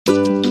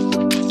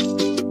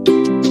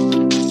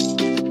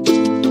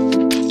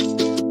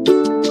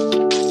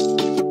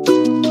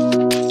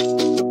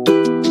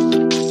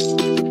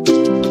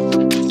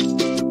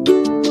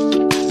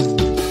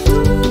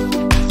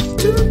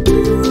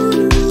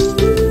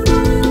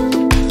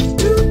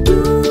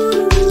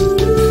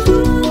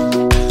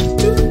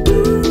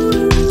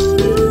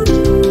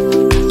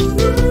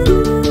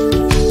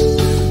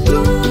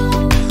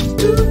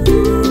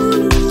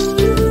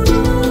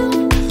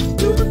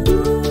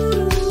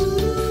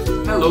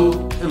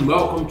Hello and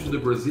welcome to the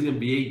Brazilian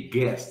BA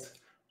Guest.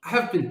 I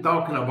have been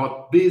talking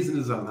about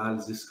business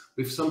analysis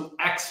with some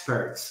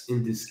experts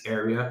in this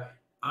area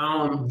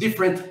on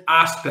different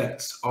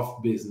aspects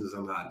of business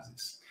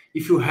analysis.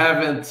 If you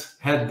haven't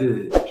had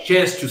the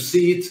chance to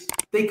see it,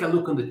 take a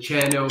look on the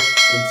channel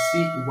and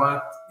see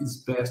what is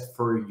best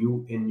for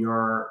you in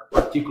your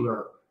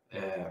particular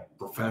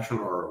profession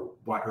or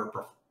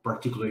whatever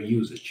particular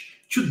usage.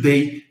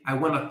 Today, I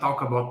want to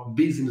talk about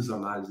business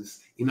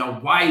analysis in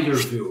a wider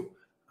view.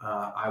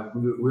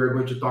 We're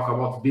going to talk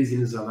about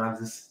business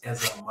analysis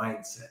as a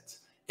mindset.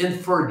 And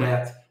for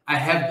that, I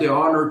have the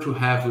honor to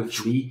have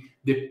with me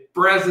the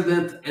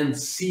President and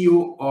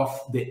CEO of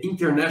the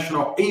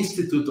International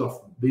Institute of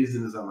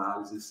Business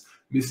Analysis,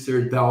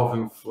 Mr.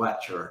 Delvin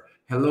Fletcher.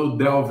 Hello,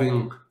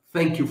 Delvin.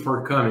 Thank you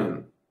for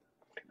coming.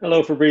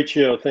 Hello,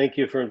 Fabrizio. Thank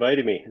you for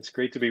inviting me. It's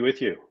great to be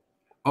with you.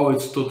 Oh,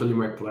 it's totally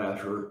my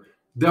pleasure.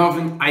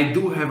 Delvin, I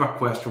do have a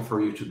question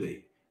for you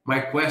today. My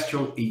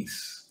question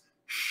is,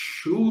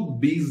 should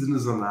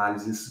business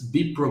analysis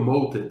be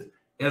promoted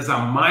as a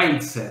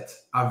mindset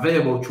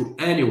available to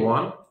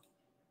anyone?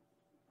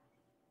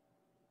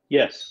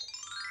 Yes.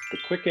 The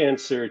quick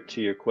answer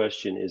to your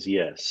question is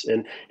yes.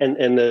 And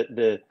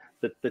the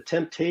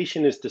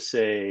temptation is to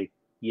say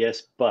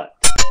yes, but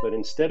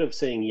instead of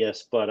saying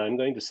yes, but, I'm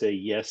going to say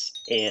yes,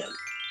 and.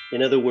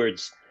 In other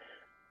words,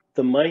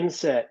 the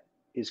mindset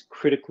is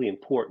critically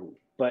important,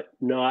 but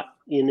not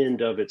in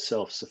and of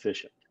itself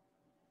sufficient.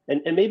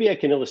 And maybe I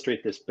can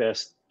illustrate this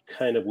best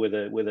kind of with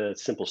a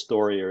simple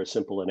story or a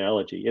simple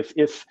analogy.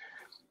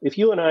 If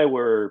you and I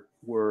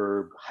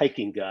were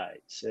hiking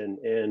guides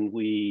and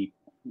we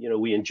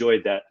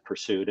enjoyed that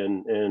pursuit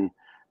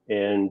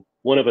and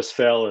one of us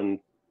fell and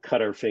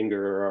cut our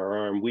finger or our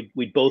arm,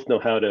 we'd both know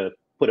how to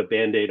put a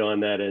Band-Aid on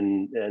that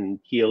and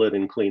heal it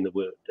and clean the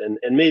wound.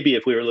 And maybe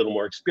if we were a little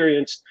more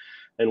experienced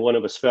and one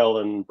of us fell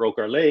and broke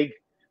our leg,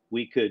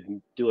 we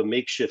could do a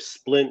makeshift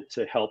splint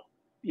to help,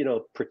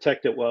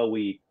 protect it while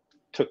we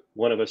took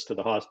one of us to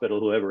the hospital,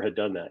 whoever had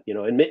done that,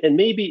 and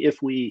maybe if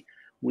we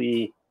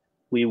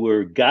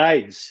were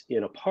guides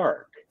in a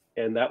park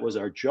and that was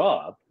our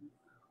job,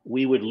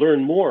 we would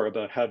learn more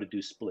about how to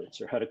do splints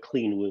or how to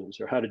clean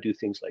wounds or how to do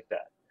things like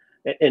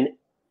that. And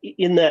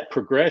in that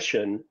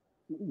progression,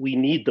 we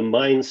need the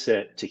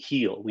mindset to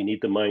heal. We need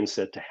the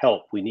mindset to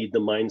help. We need the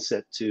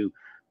mindset to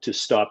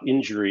stop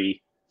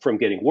injury from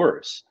getting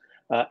worse.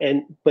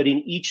 But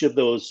in each of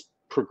those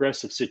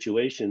progressive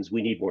situations,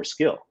 we need more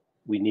skill.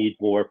 We need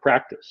more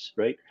practice,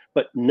 right?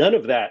 But none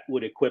of that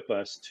would equip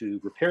us to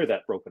repair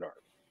that broken arm,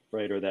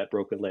 right? Or that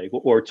broken leg,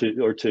 or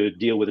to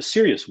deal with a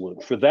serious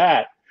wound. For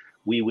that,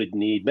 we would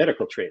need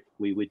medical training.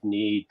 We would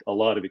need a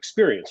lot of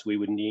experience. We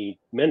would need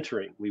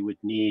mentoring. We would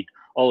need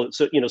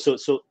so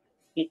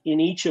in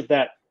each of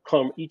that,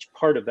 each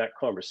part of that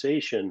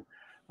conversation,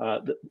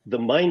 the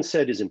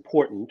mindset is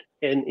important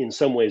and in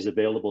some ways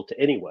available to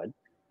anyone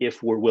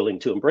if we're willing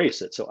to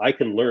embrace it. So I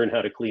can learn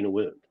how to clean a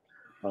wound.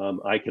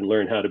 I can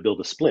learn how to build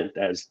a splint,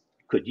 as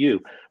could you.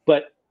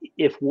 But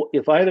if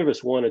either of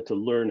us wanted to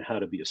learn how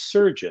to be a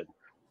surgeon,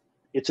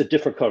 it's a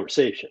different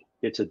conversation.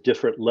 It's a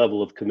different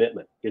level of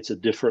commitment. It's a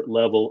different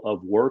level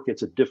of work.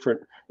 It's a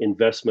different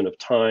investment of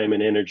time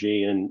and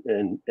energy and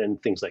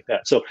things like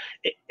that. So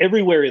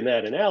everywhere in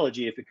that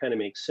analogy, if it kind of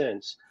makes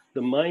sense,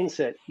 the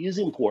mindset is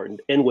important.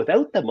 And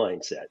without the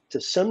mindset,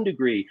 to some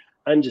degree,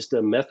 I'm just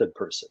a method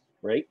person,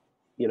 right?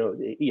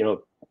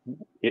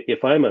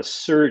 If I'm a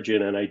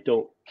surgeon and I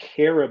don't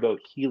care about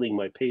healing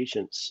my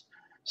patients,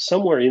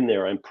 somewhere in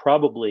there, I'm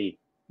probably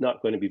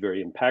not going to be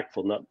very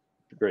impactful, not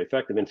very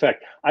effective. In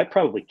fact, I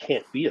probably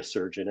can't be a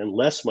surgeon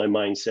unless my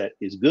mindset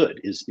is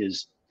good,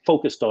 is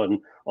focused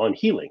on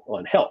healing,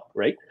 on help,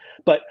 right?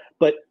 But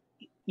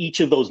each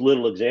of those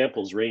little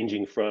examples,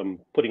 ranging from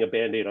putting a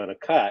Band-Aid on a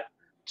cut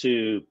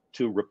to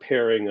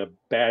repairing a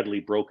badly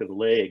broken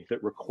leg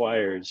that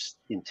requires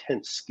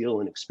intense skill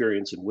and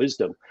experience and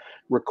wisdom,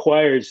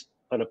 requires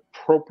an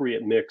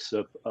appropriate mix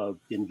of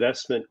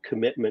investment,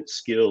 commitment,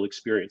 skill,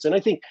 experience. And I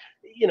think,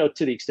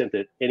 to the extent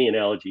that any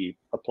analogy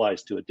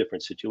applies to a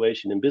different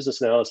situation, in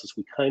business analysis,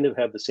 we kind of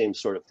have the same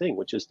sort of thing,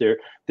 which is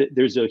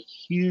there's a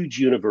huge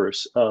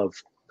universe of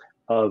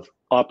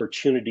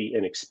opportunity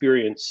and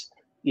experience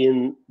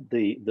in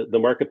the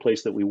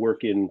marketplace that we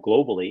work in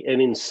globally.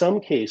 And in some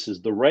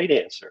cases, the right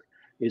answer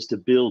is to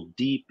build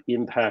deep,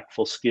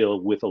 impactful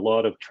skill with a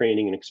lot of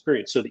training and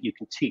experience so that you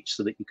can teach,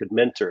 so that you can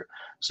mentor,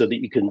 so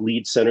that you can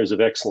lead centers of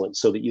excellence,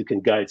 so that you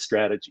can guide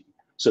strategy,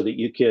 so that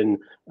you can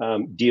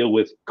deal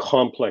with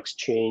complex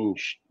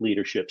change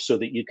leadership, so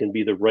that you can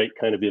be the right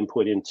kind of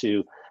input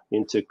into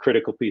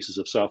critical pieces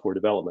of software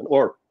development,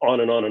 or on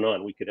and on and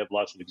on. We could have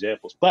lots of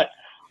examples. But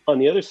on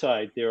the other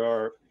side, there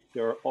are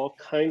all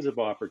kinds of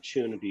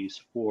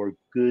opportunities for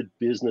good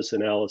business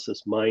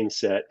analysis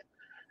mindset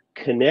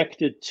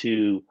connected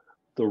to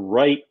the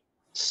right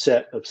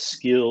set of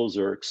skills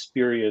or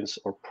experience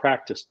or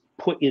practice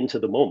put into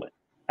the moment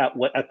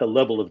at the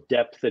level of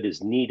depth that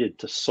is needed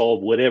to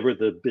solve whatever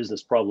the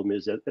business problem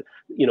is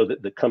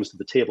that comes to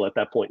the table at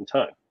that point in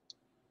time.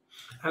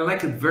 I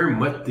like it very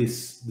much,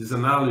 this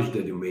analogy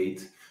that you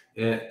made,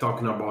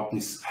 talking about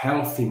this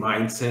healthy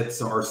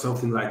mindsets or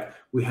something like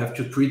we have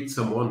to treat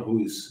someone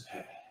who is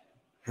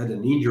had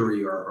an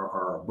injury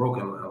or a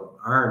broken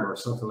arm or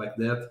something like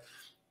that,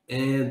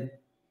 and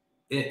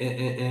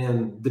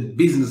the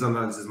business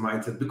analysis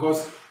mindset,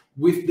 because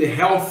with the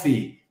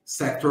healthy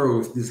sector,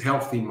 with this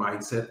healthy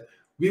mindset,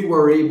 we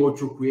were able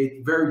to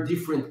create very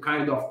different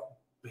kind of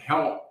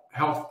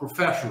health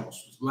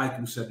professionals. Like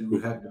you said, you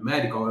have the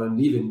medical, and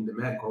even in the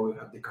medical, you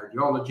have the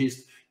cardiologist,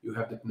 you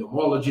have the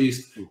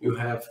pneumologist, you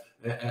have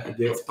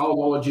the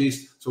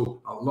ophthalmologist,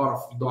 so a lot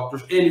of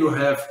doctors, and you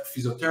have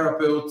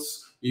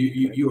physiotherapists,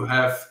 you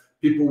have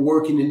people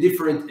working in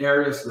different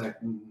areas like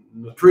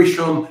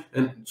nutrition,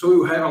 and so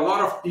you have a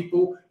lot of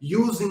people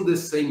using the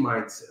same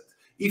mindset.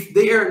 If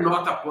they are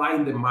not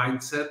applying the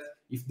mindset,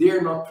 if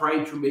they're not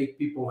trying to make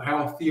people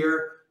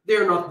healthier,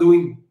 they're not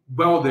doing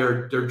well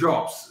their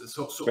jobs.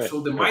 So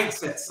the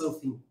mindset is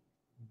something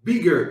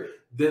bigger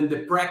than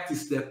the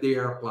practice that they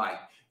are applying.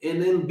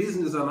 And then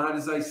business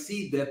analysis, I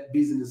see that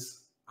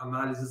business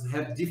analysis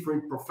have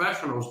different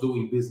professionals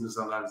doing business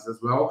analysis as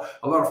well.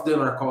 A lot of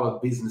them are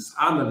called business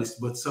analysts,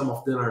 but some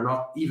of them are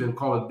not even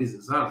called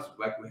business analysts.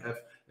 Like we have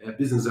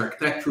business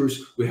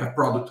architectures, we have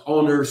product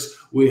owners,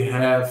 we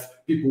have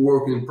people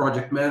working in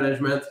project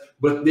management,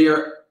 but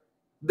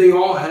they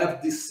all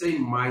have the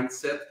same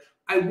mindset.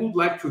 I would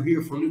like to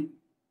hear from you.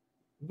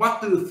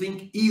 What do you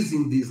think is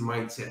in this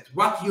mindset?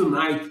 What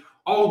unite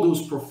all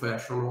those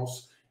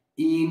professionals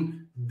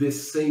in the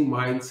same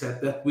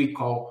mindset that we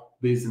call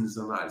business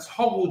analysis?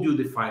 How would you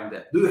define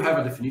that? Do you have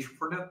a definition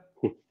for that?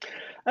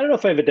 I don't know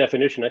if I have a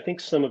definition. I think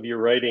some of your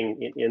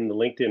writing in the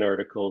LinkedIn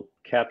article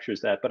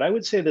captures that, but I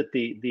would say that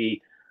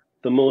the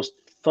most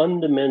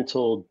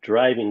fundamental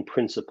driving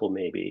principle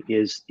maybe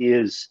is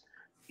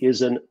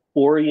an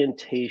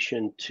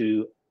orientation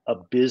to a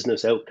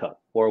business outcome,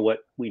 or what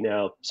we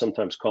now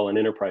sometimes call an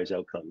enterprise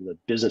outcome. The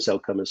business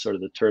outcome is sort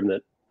of the term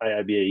that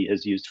IIBA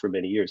has used for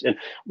many years. And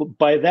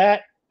by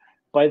that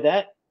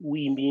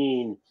we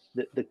mean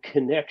the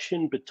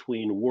connection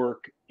between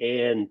work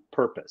and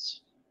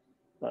purpose.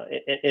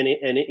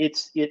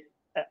 It's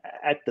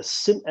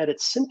at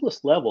its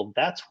simplest level,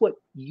 that's what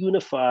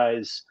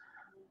unifies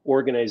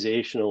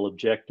organizational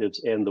objectives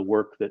and the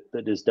work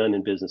that is done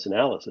in business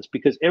analysis,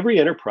 because every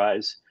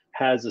enterprise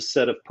has a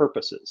set of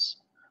purposes.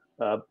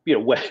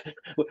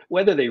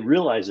 Whether they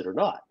realize it or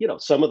not,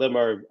 some of them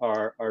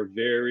are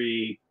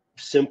very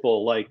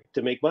simple, like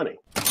to make money,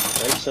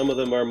 right? Some of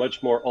them are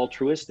much more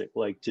altruistic,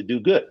 like to do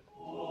good,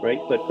 right?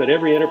 But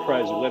every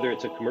enterprise, whether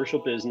it's a commercial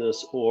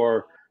business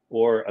or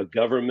a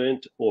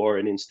government or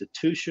an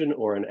institution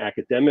or an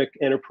academic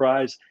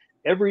enterprise,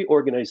 every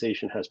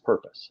organization has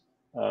purpose.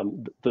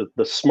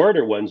 The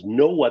smarter ones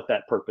know what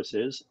that purpose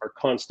is, are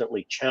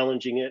constantly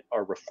challenging it,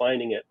 are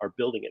refining it, are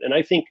building it. And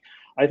I think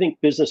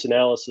business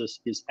analysis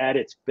is at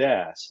its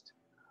best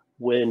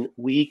when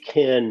we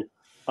can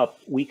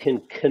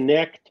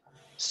connect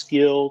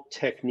skill,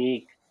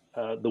 technique,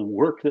 the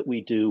work that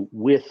we do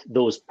with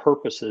those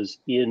purposes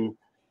in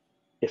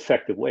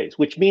effective ways,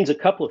 which means a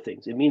couple of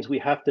things. It means we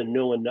have to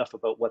know enough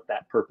about what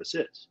that purpose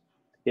is.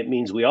 It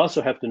means we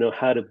also have to know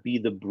how to be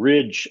the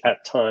bridge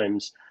at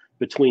times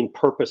between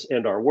purpose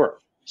and our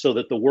work, so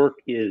that the work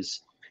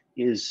is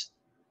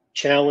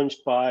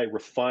challenged by,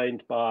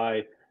 refined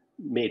by,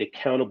 made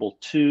accountable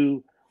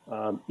to,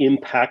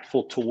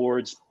 impactful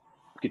towards.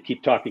 We could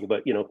keep talking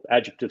about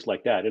adjectives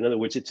like that. In other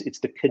words, it's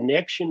the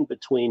connection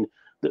between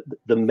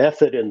the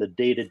method and the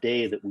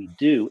day-to-day that we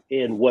do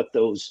and what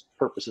those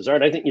purposes are.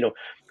 And I think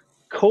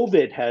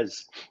COVID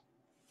has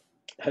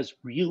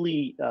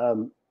really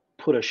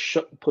put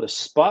a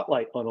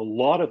spotlight on a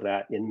lot of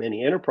that in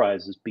many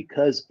enterprises,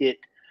 because it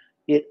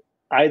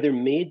either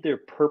made their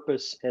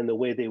purpose and the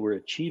way they were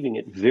achieving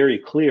it very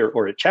clear,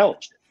 or it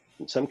challenged it.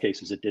 In some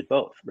cases, it did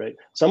both, right?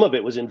 Some of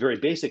it was in very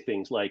basic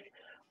things like,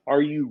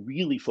 are you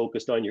really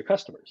focused on your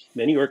customers?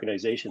 Many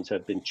organizations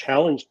have been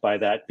challenged by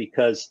that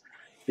because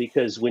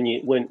when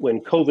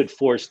COVID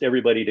forced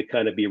everybody to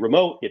kind of be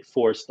remote, it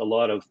forced a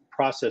lot of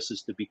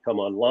processes to become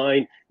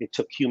online. It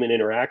took human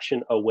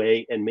interaction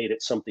away and made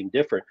it something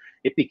different.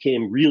 It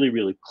became really,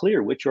 really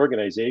clear which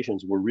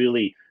organizations were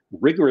really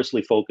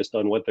rigorously focused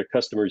on what their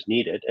customers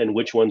needed and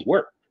which ones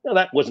weren't. Now,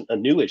 that wasn't a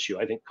new issue.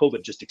 I think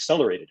COVID just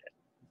accelerated it,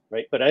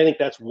 right? But I think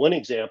that's one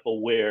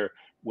example where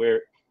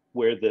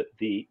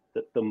the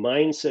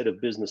mindset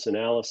of business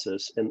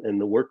analysis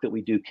and the work that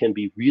we do can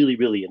be really,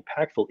 really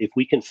impactful if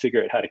we can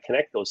figure out how to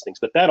connect those things.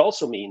 But that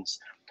also means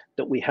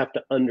that we have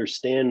to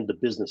understand the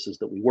businesses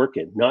that we work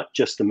in, not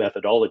just the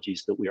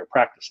methodologies that we are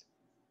practicing.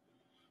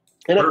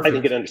 And I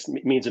think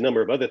it means a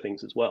number of other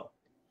things as well.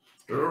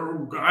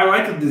 I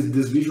like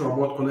this visual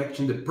about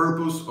connecting the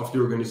purpose of the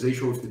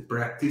organization with the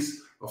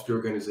practice of the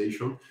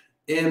organization.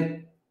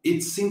 And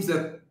it seems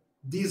that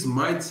this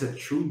mindset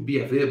should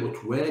be available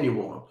to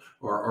anyone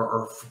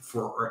or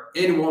for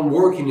anyone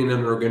working in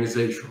an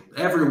organization.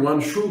 Everyone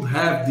should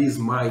have this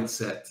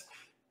mindset.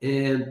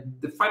 And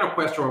the final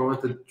question I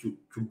wanted to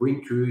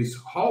bring to you is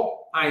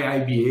how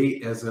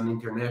IIBA, as an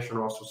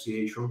international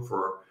association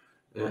for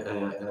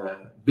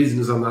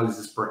business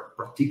analysis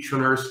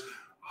practitioners.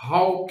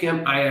 How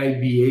can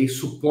IIBA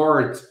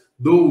support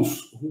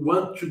those who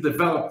want to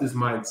develop this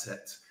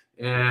mindset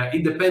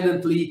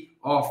independently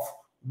of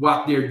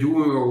what they're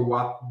doing or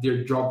what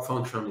their job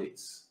function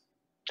is?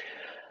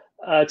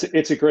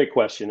 It's a great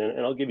question,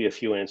 and I'll give you a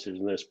few answers,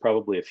 and there's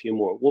probably a few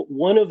more.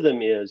 One of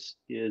them is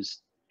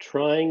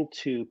trying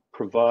to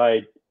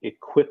provide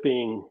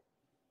equipping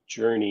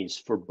journeys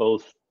for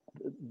both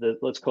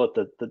let's call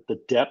it the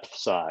depth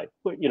side,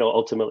 but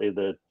ultimately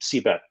the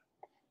CBET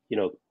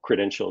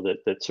credential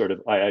that sort of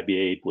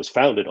IIBA was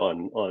founded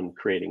on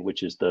creating,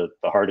 which is the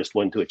hardest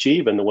one to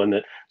achieve and the one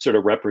that sort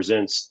of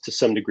represents to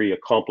some degree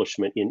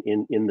accomplishment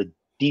in the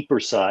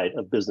deeper side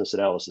of business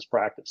analysis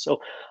practice.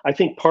 So I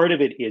think part of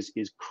it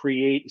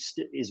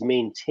is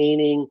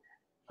maintaining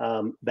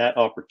that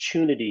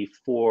opportunity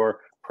for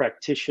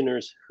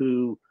practitioners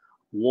who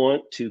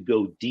want to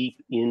go deep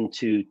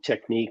into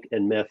technique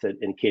and method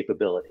and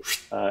capability.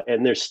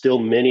 And there's still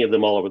many of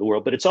them all over the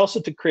world, but it's also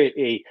to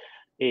create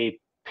a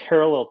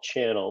parallel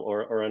channel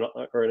or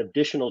an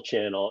additional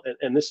channel.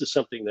 And this is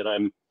something that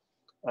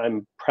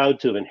I'm proud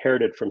to have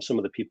inherited from some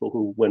of the people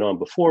who went on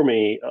before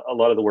me. A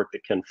lot of the work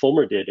that Ken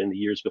Fulmer did in the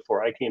years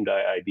before I came to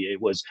IIBA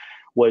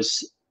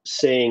was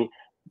saying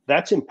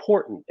that's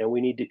important and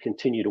we need to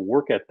continue to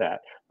work at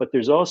that. But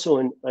there's also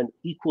an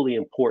equally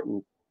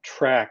important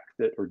track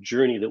or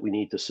journey that we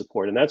need to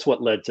support. And that's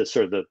what led to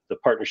sort of the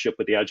partnership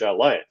with the Agile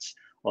Alliance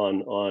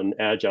on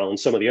Agile and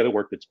some of the other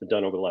work that's been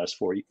done over the last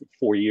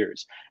four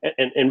years.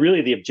 And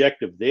really the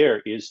objective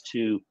there is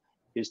to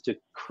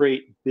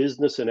create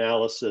business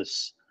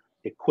analysis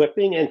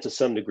equipping and to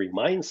some degree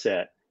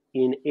mindset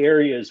in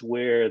areas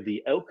where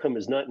the outcome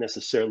is not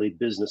necessarily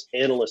business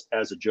analyst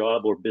as a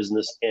job or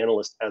business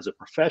analyst as a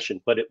profession,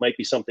 but it might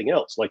be something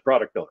else like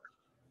product owner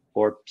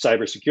or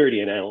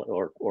cybersecurity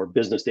or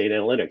business data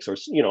analytics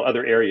or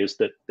other areas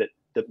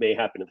that may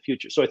happen in the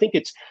future. So I think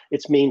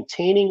it's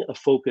maintaining a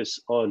focus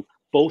on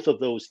both of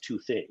those two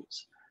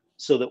things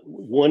so that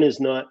one is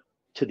not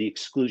to the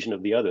exclusion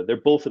of the other. They're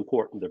both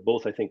important. They're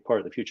both, I think, part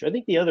of the future. I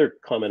think the other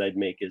comment I'd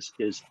make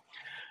is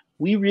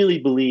we really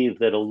believe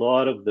that a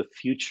lot of the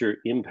future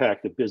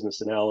impact of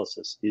business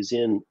analysis is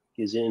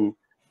in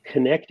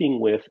connecting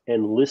with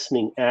and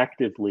listening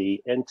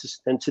actively, and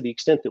to the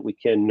extent that we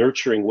can,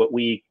 nurturing what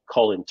we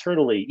call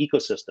internally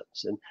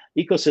ecosystems. And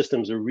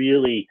ecosystems are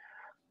really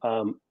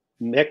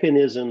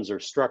mechanisms or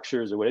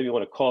structures or whatever you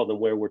want to call them,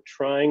 where we're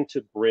trying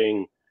to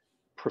bring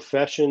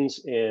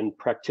professions and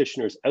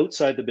practitioners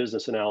outside the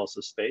business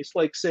analysis space,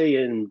 like say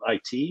in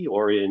IT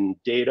or in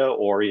data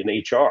or in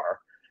HR,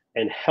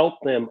 and help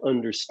them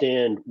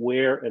understand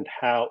where and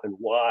how and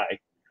why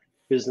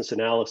business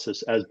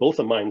analysis as both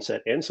a mindset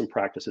and some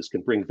practices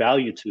can bring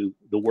value to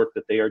the work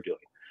that they are doing.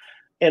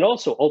 And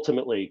also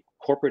ultimately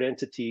corporate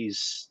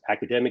entities,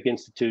 academic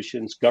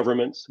institutions,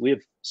 governments. We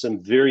have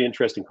some very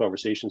interesting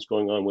conversations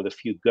going on with a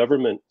few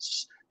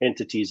governments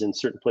entities in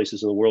certain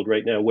places in the world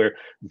right now, where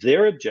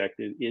their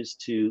objective is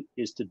to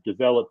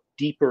develop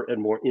deeper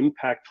and more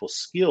impactful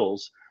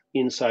skills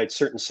inside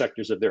certain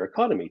sectors of their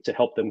economy to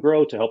help them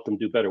grow, to help them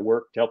do better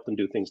work, to help them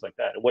do things like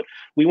that. And what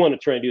we want to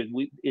try and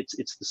do, it's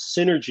the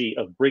synergy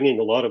of bringing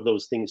a lot of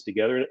those things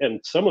together. And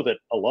some of it,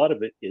 a lot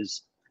of it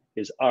is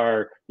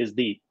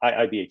the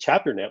IIBA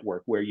chapter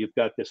network, where you've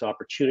got this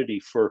opportunity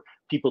for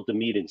people to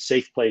meet in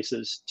safe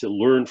places, to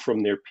learn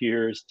from their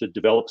peers, to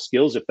develop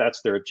skills if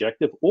that's their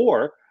objective,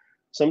 or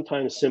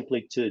sometimes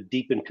simply to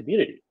deepen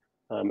community.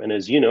 And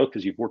as you know,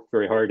 because you've worked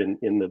very hard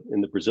in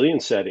the Brazilian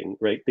setting,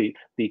 right?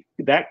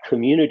 That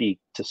community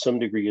to some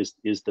degree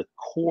is the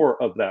core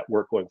of that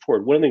work going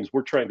forward. One of the things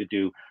we're trying to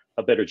do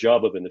a better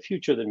job of in the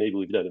future than maybe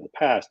we've done in the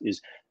past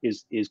is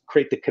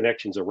create the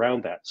connections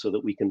around that, so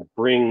that we can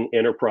bring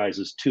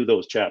enterprises to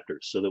those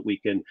chapters, so that we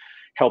can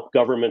help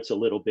governments a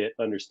little bit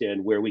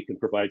understand where we can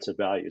provide some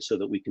value, so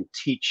that we can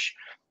teach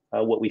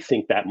what we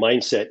think that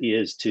mindset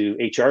is to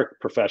HR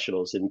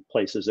professionals in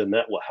places, and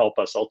that will help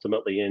us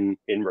ultimately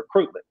in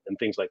recruitment and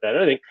things like that.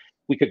 And I think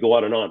we could go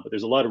on and on, but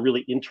there's a lot of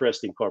really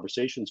interesting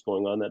conversations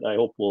going on that I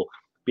hope we'll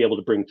be able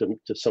to bring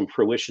to some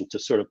fruition to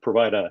sort of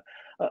provide a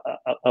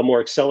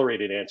more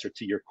accelerated answer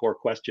to your core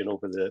question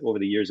over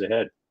the years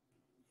ahead.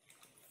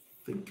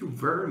 Thank you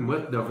very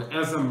much, Delvin.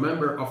 As a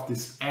member of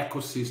this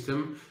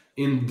ecosystem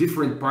in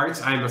different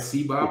parts, I'm a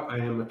CBAP, I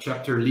am a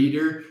chapter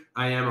leader,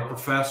 I am a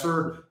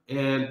professor,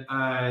 and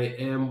I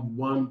am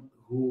one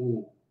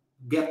who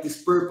get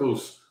this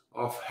purpose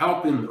of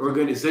helping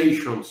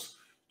organizations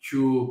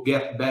to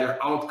get better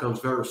outcomes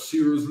very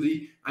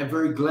seriously. I'm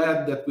very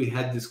glad that we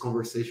had this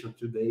conversation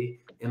today,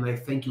 and I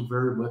thank you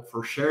very much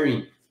for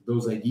sharing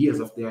those ideas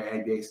of the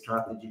IIBA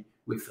strategy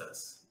with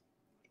us.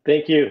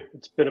 Thank you.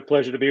 It's been a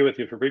pleasure to be with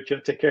you, Fabrizio.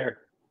 Take care.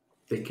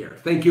 Take care.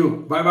 Thank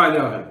you. Bye-bye,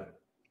 Delvin.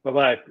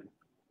 Bye-bye.